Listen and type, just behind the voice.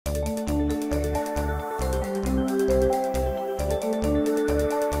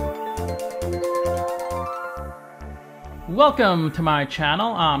Welcome to my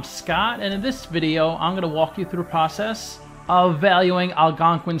channel. I'm Scott, and in this video I'm going to walk you through the process of valuing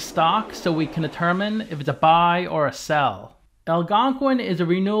Algonquin stock so we can determine if it's a buy or a sell. Algonquin is a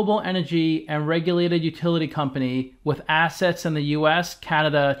renewable energy and regulated utility company with assets in the US,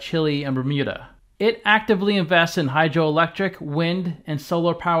 Canada, Chile, and Bermuda. It actively invests in hydroelectric, wind, and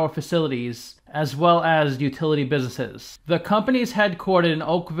solar power facilities, as well as utility businesses. The company is headquartered in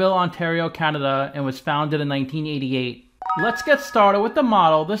Oakville, Ontario, Canada, and was founded in 1988. Let's get started with the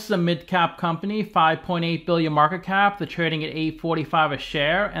model. This is a mid-cap company, 5.8 billion market cap. They're trading at $8.45 a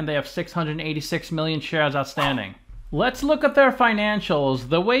share, and they have 686 million shares outstanding. Let's look at their financials.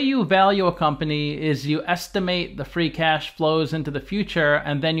 The way you value a company is you estimate the free cash flows into the future,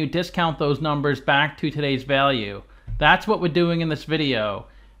 and then you discount those numbers back to today's value. That's what we're doing in this video.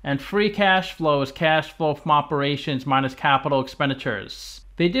 And free cash flow is cash flow from operations minus capital expenditures.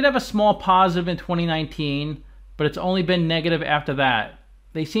 They did have a small positive in 2019, but it's only been negative after that.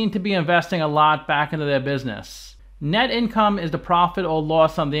 They seem to be investing a lot back into their business. Net income is the profit or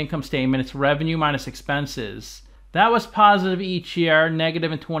loss on the income statement. It's revenue minus expenses. That was positive each year,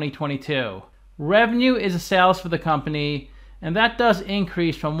 negative in 2022. Revenue is the sales for the company, and that does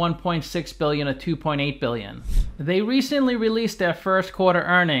increase from 1.6 billion to 2.8 billion. They recently released their first quarter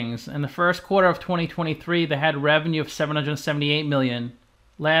earnings. In the first quarter of 2023, they had revenue of 778 million.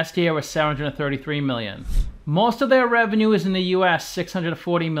 Last year was 733 million. Most of their revenue is in the US,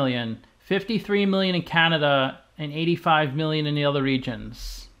 640 million, 53 million in Canada, and 85 million in the other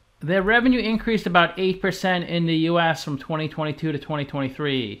regions. Their revenue increased about 8% in the US from 2022 to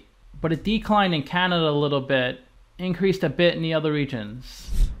 2023, but it declined in Canada a little bit, increased a bit in the other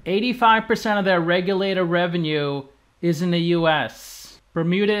regions. 85% of their regulated revenue is in the US.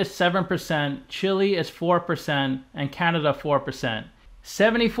 Bermuda is 7%, Chile is 4%, and Canada 4%.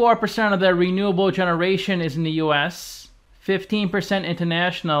 74% of their renewable generation is in the US, 15%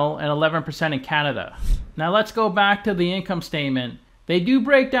 international, and 11% in Canada. Now let's go back to the income statement. They do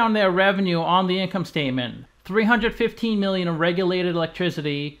break down their revenue on the income statement. 315 million in regulated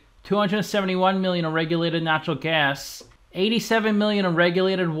electricity, 271 million in regulated natural gas, 87 million in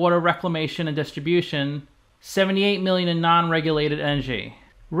regulated water reclamation and distribution, 78 million in non-regulated energy.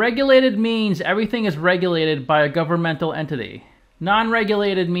 Regulated means everything is regulated by a governmental entity.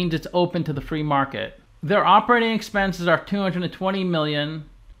 Non-regulated means it's open to the free market. Their operating expenses are 220 million.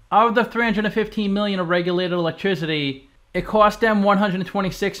 Of the 315 million of regulated electricity, it cost them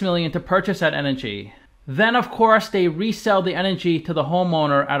 126 million to purchase that energy. Then, of course, they resell the energy to the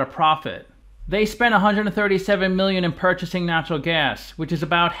homeowner at a profit. They spent 137 million in purchasing natural gas, which is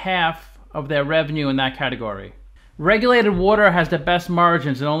about half of their revenue in that category. Regulated water has the best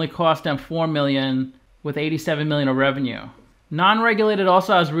margins. It only cost them 4 million with 87 million of revenue. Non-regulated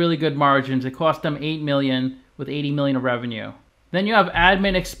also has really good margins. It cost them 8 million with 80 million of revenue. Then you have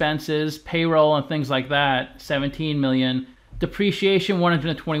admin expenses, payroll, and things like that, 17 million. Depreciation,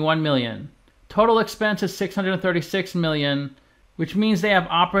 121 million. Total expenses, 636 million, which means they have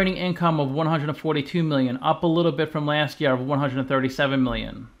operating income of 142 million, up a little bit from last year of 137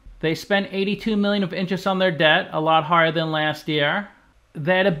 million. They spent 82 million of interest on their debt, a lot higher than last year.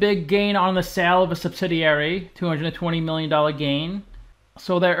 They had a big gain on the sale of a subsidiary, $220 million gain.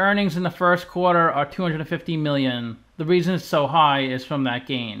 So their earnings in the first quarter are 250 million. The reason it's so high is from that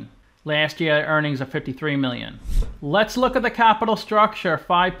gain. Last year, earnings are 53 million. Let's look at the capital structure.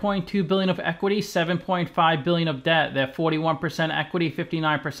 5.2 billion of equity, 7.5 billion of debt. They're 41% equity,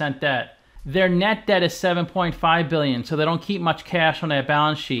 59% debt. Their net debt is 7.5 billion, so they don't keep much cash on their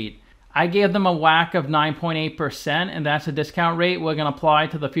balance sheet. I gave them a WACC of 9.8%, and that's a discount rate we're going to apply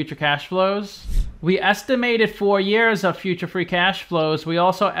to the future cash flows. We estimated 4 years of future free cash flows. We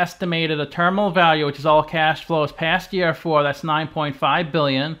also estimated a terminal value, which is all cash flows past year 4, that's 9.5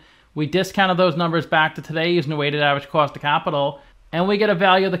 billion. We discounted those numbers back to today using the weighted average cost of capital, and we get a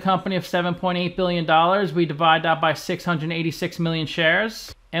value of the company of $7.8 billion. We divide that by 686 million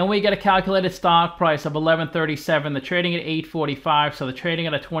shares. And we get a calculated stock price of $11.37. They're trading at $8.45, so they're trading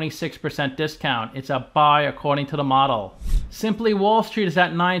at a 26% discount. It's a buy according to the model. Simply Wall Street is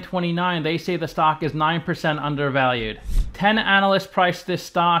at $9.29. They say the stock is 9% undervalued. 10 analysts priced this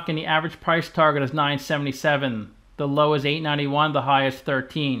stock, and the average price target is $9.77. The low is $8.91, the high is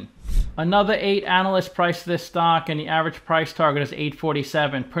 $13. Another 8 analysts priced this stock, and the average price target is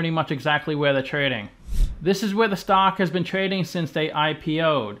 $8.47, pretty much exactly where they're trading. This is where the stock has been trading since they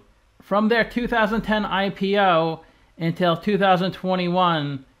IPO'd. From their 2010 IPO until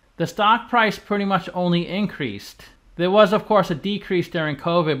 2021, the stock price pretty much only increased. There was, of course, a decrease during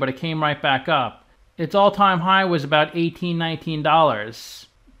COVID, but it came right back up. Its all-time high was about $18, $19,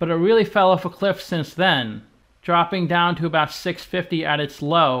 but it really fell off a cliff since then. dropping down to about $6.50 at its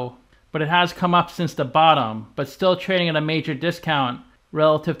low, but it has come up since the bottom, but still trading at a major discount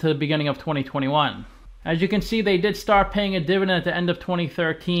relative to the beginning of 2021. As you can see, they did start paying a dividend at the end of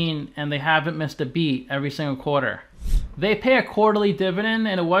 2013, and they haven't missed a beat every single quarter. They pay a quarterly dividend,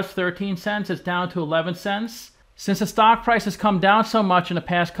 and it was 13 cents. It's down to 11 cents. Since the stock price has come down so much in the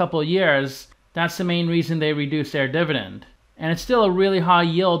past couple of years, that's the main reason they reduced their dividend. And it's still a really high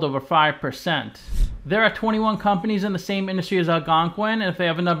yield, over 5%. There are 21 companies in the same industry as Algonquin, and if they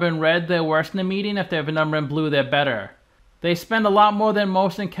have a number in red, they're worse than the median. If they have a number in blue, they're better. They spend a lot more than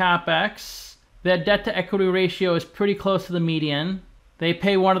most in CapEx. Their debt to equity ratio is pretty close to the median. They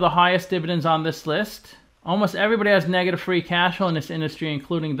pay one of the highest dividends on this list. Almost everybody has negative free cash flow in this industry,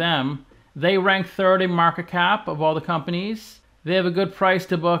 including them. They rank third in market cap of all the companies. They have a good price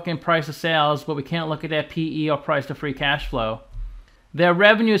to book and price to sales, but we can't look at their PE or price to free cash flow. Their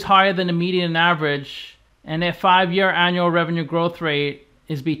revenue is higher than the median average, and their 5-year annual revenue growth rate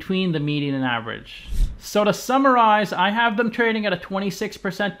is between the median and average. So to summarize, I have them trading at a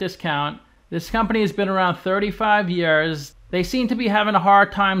 26% discount. This company has been around 35 years. They seem to be having a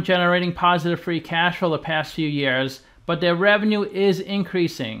hard time generating positive free cash flow the past few years, but their revenue is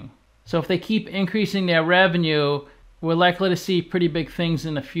increasing. So if they keep increasing their revenue, we're likely to see pretty big things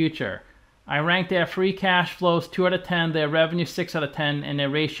in the future. I rank their free cash flows 2 out of 10, their revenue 6 out of 10, and their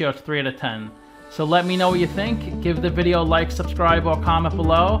ratio is 3 out of 10. So let me know what you think. Give the video a like, subscribe, or comment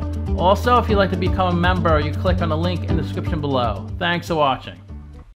below. Also, if you'd like to become a member, you click on the link in the description below. Thanks for watching.